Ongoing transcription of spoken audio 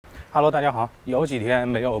Hello， 大家好，有几天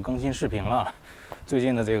没有更新视频了，最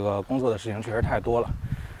近的这个工作的事情确实太多了。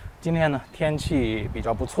今天呢，天气比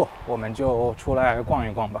较不错，我们就出来逛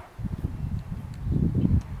一逛吧。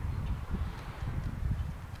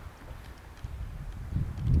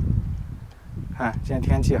看，今天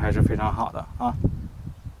天气还是非常好的啊。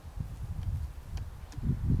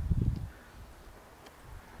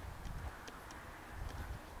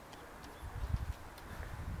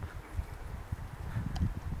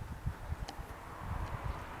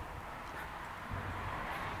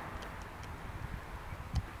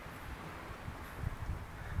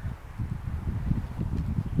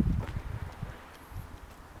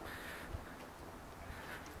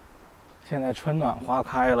现在春暖花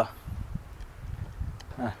开了，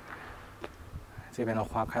这边的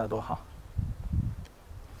花开得多好。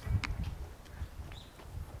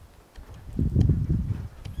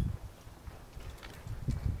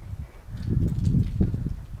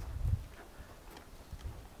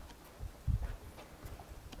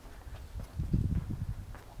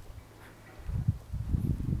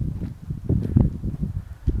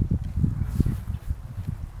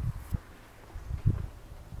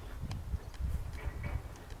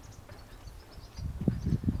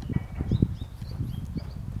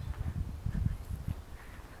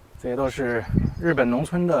这些都是日本农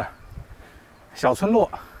村的小村落，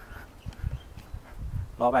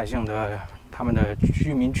老百姓的他们的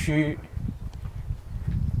居民区。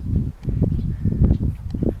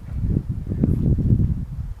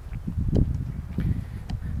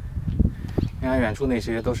你看远处那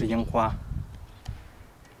些都是樱花。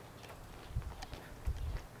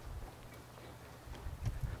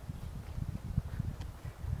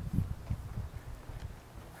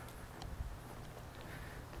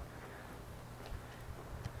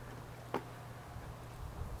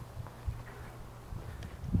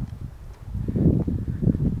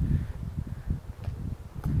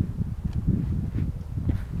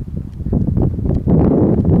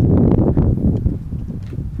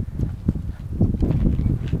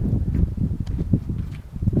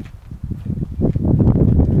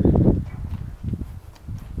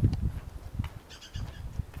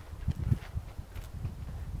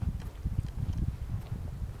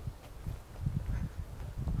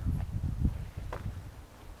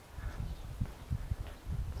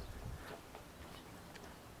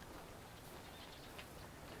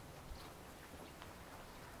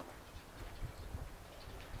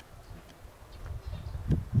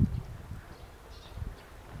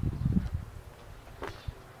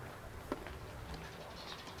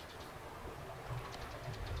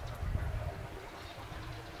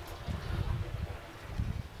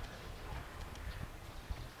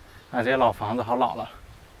这些老房子好老了。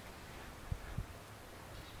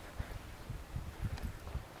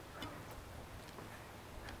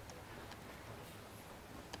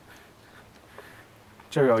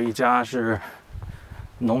这儿有一家是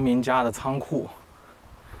农民家的仓库，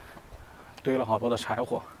堆了好多的柴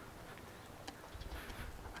火。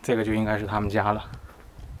这个就应该是他们家了。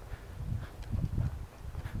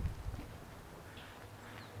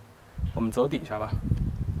我们走底下吧。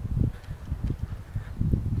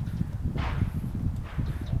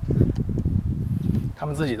他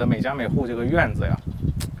们自己的每家每户这个院子呀，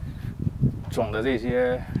种的这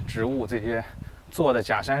些植物，这些做的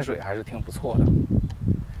假山水还是挺不错的。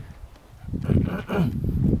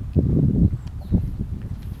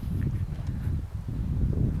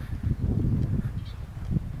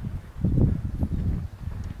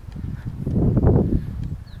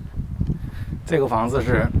这个房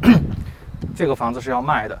子是要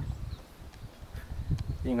卖的，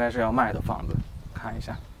应该是要卖的房子，看一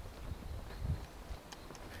下。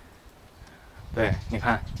对，你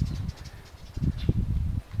看，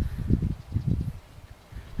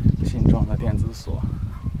新装的电子锁。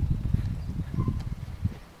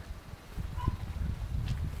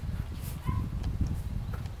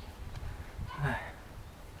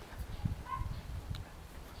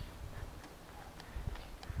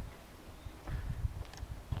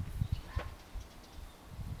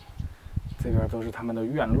这边都是他们的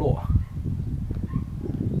院落。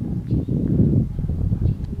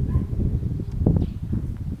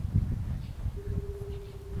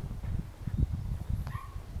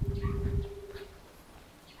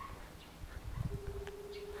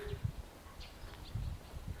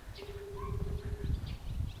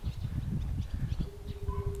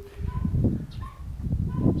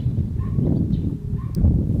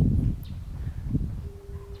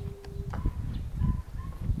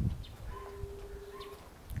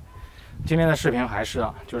今天的视频还是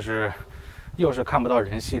就是又是看不到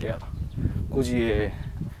人系列了，估计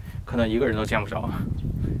可能一个人都见不着。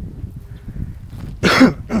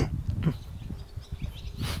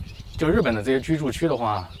就日本的这些居住区的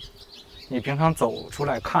话，你平常走出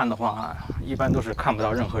来看的话，一般都是看不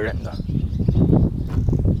到任何人的。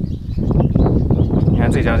你看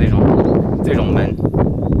这家这种门，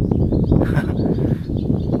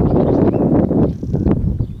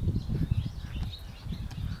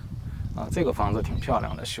啊，这个房子挺漂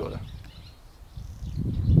亮的，修的。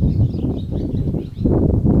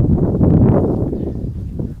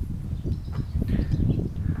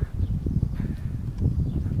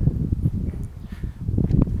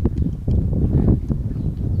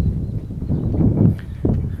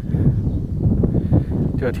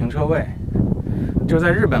这个停车位，就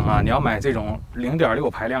在日本啊，你要买这种0.6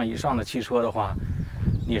排量以上的汽车的话，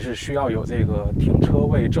你是需要有这个停车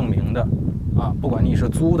位证明的啊，不管你是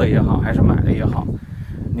租的也好，还是买的也好，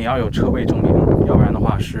你要有车位证明，要不然的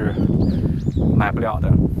话是买不了的。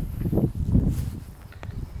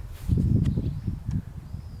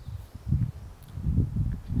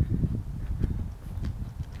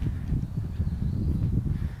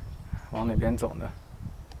往哪边走呢？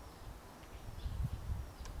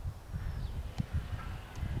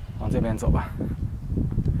往这边走吧。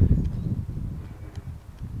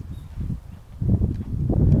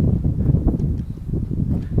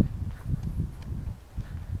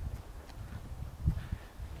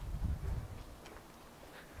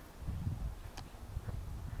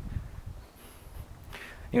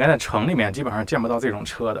你看，在城里面基本上见不到这种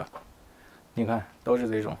车的，你看都是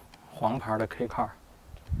这种黄牌的 K car。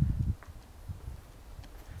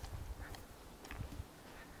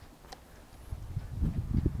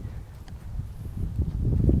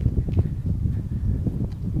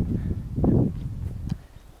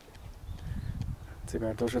这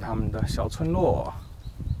边都是他们的小村落。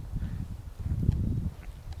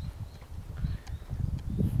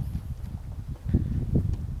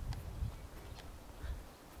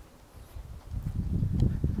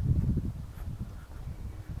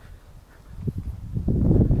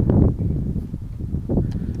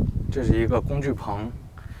这是一个工具棚，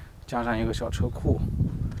加上一个小车库，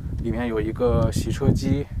里面有一个洗车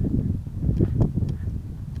机。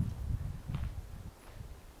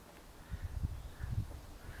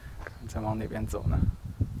再往哪边走呢？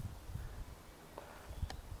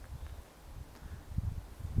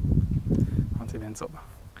往这边走吧。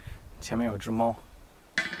前面有只猫。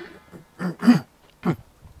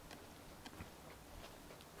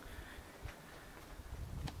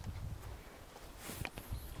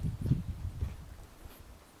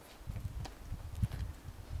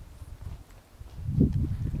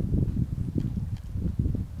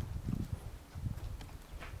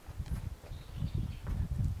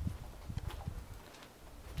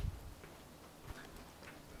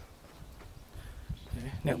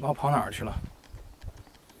那个猫跑哪儿去了？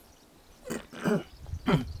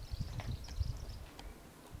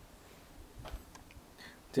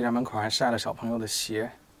这家门口还晒了小朋友的鞋。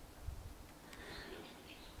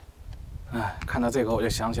哎，看到这个我就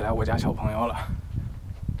想起来我家小朋友了。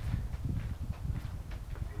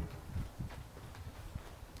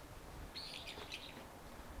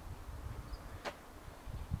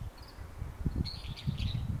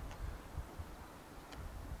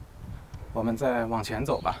我们再往前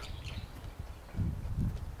走吧。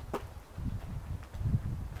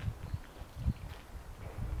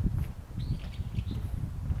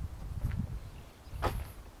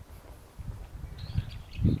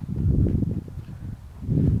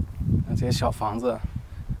那这些小房子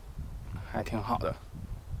还挺好的。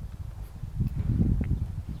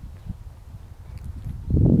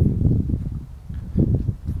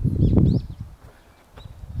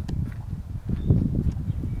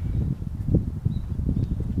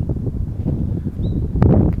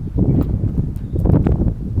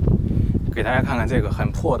给大家看看这个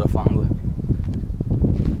很破的房子，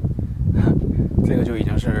这个就已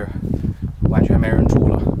经是完全没人住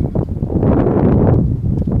了。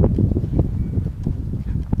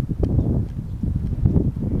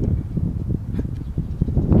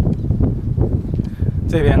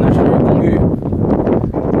这边呢是公寓，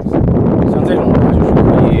像这种的话就是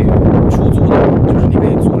可以出租的，就是你可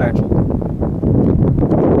以租来住。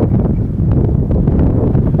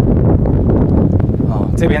啊，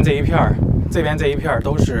这边这一片儿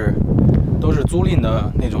都是租赁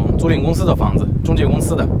的那种租赁公司的房子，中介公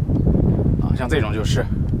司的，啊，像这种就是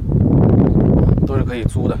都是可以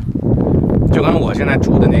租的，就跟我现在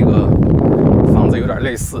住的那个房子有点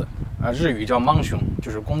类似，啊，日语叫マンション，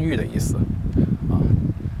就是公寓的意思，啊，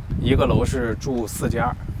一个楼是住4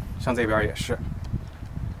家，像这边也是。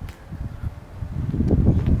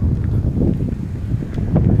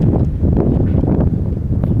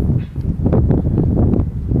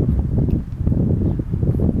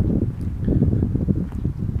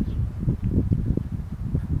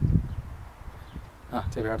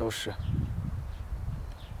边都是。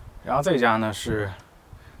然后这家呢是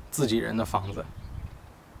自己人的房子，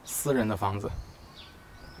私人的房子。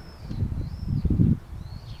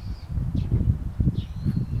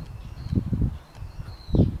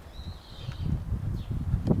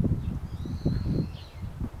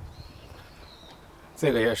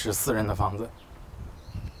这个也是私人的房子。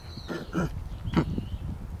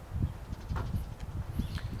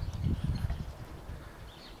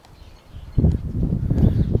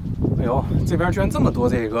哎呦，这边居然这么多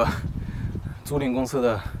这个租赁公司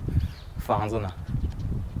的房子呢！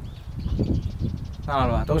看到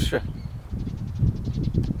了吧，都是。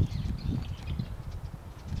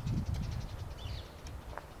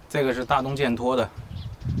这个是大东建托的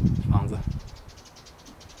房子。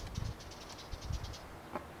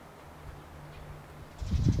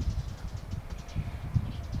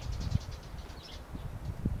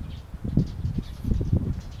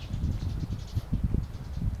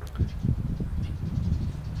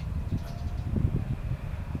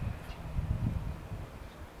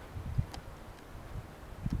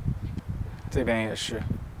这边也是，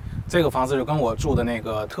这个房子就跟我住的那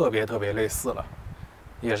个特别类似了，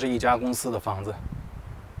也是一家公司的房子，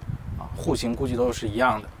啊，户型估计都是一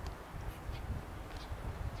样的。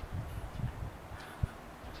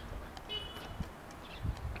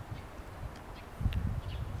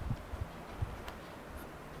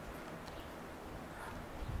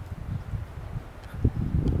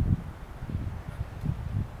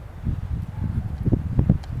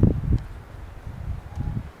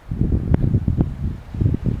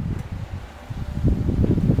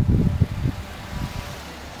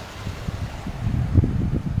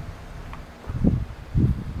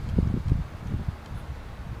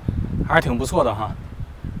还是挺不错的哈，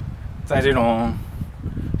在这种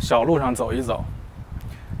小路上走一走，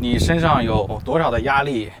你身上有多少的压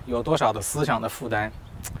力，有多少的思想的负担，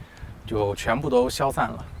就全部都消散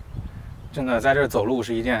了。真的，在这走路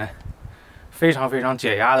是一件非常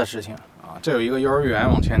解压的事情啊！这有一个幼儿园，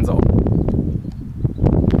往前走。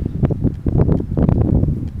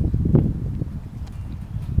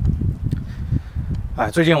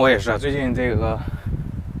哎，最近我也是，最近这个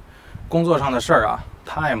工作上的事儿啊。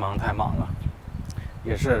太忙了，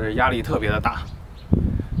也是压力特别的大，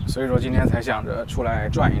所以说今天才想着出来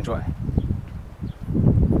转一转。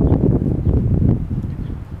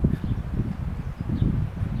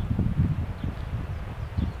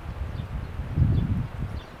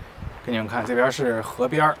给你们看，这边是河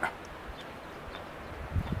边儿，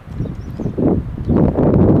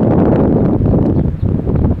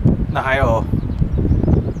那还有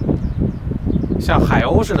像海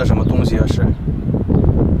鸥似的什么东西啊？是。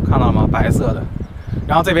看到吗？白色的，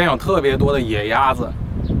然后这边有特别多的野鸭子，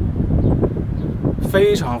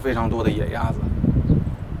非常多的野鸭子。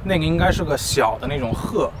那个应该是个小的那种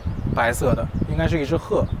鹤，白色的，应该是一只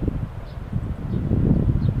鹤。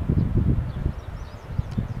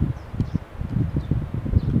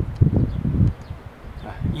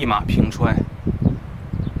哎，一马平川，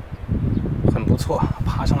很不错，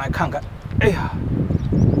爬上来看看。哎呀！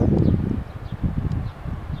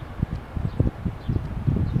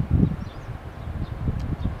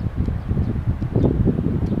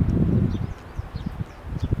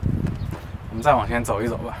再往前走一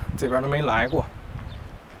走吧，这边都没来过。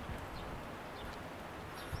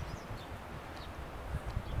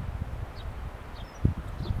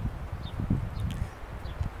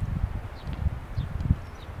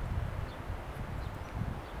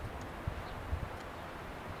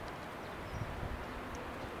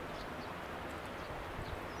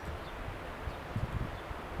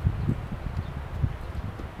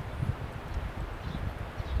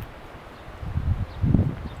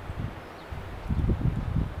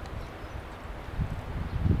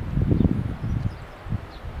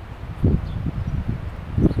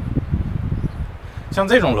像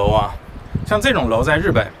这种楼啊，像这种楼在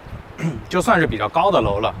日本，就算是比较高的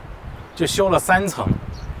楼了，就修了3层。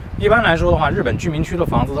一般来说的话，日本居民区的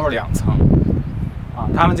房子都是2层，啊，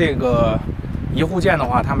他们这个一户建的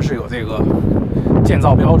话，他们是有这个建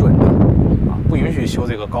造标准的，啊，不允许修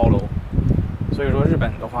这个高楼。所以说，日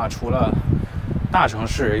本的话，除了大城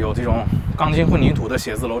市有这种钢筋混凝土的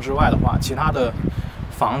写字楼之外的话，其他的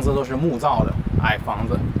房子都是木造的矮房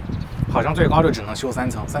子，好像最高就只能修3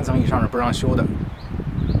层，3层以上是不让修的。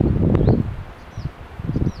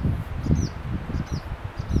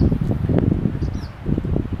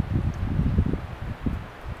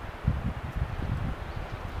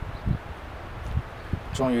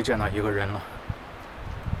终于见到一个人了。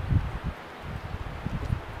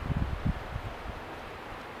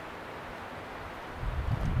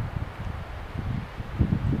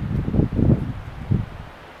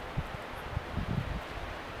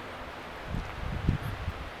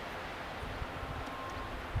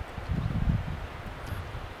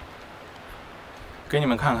给你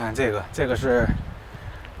们看看这个，这个是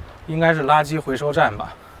应该是垃圾回收站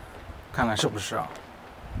吧？看看是不是啊？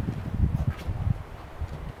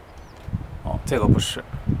哦，这个不是。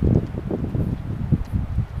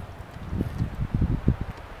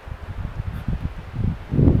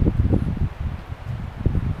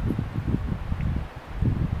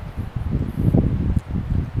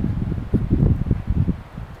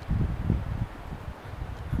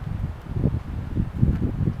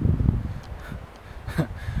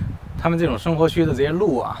他们这种生活区的这些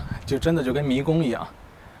路啊，就真的就跟迷宫一样，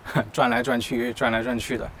转来转去，转来转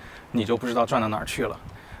去的，你就不知道转到哪儿去了。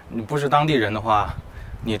你不是当地人的话，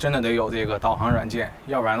你真的得有这个导航软件，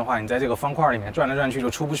要不然的话，你在这个方块里面转来转去就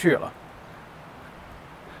出不去了。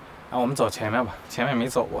啊，我们走前面吧，前面没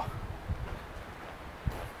走过。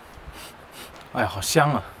哎呀，好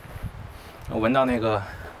香啊！我闻到那个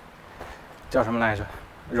叫什么来着，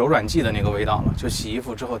柔软剂的那个味道了，就洗衣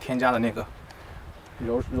服之后添加的那个。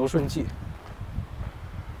柔顺剂。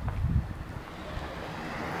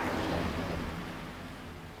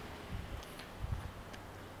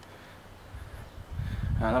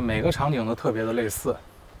啊，它每个场景都特别的类似，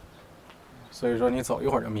所以说你走一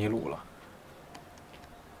会儿就迷路了。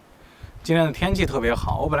今天的天气特别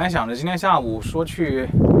好，我本来想着今天下午说去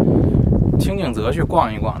清景泽去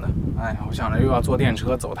逛一逛的，哎，我想着又要坐电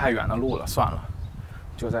车走太远的路了，算了，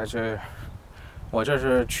就在这，我这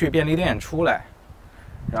是去便利店出来。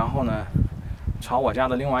然后呢，朝我家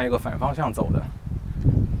的另外一个反方向走的，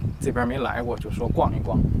这边没来过，就说逛一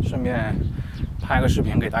逛，顺便拍个视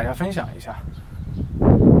频给大家分享一下。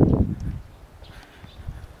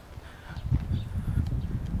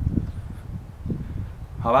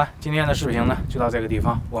好吧，今天的视频呢就到这个地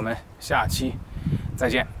方，我们下期再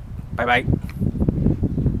见，拜拜。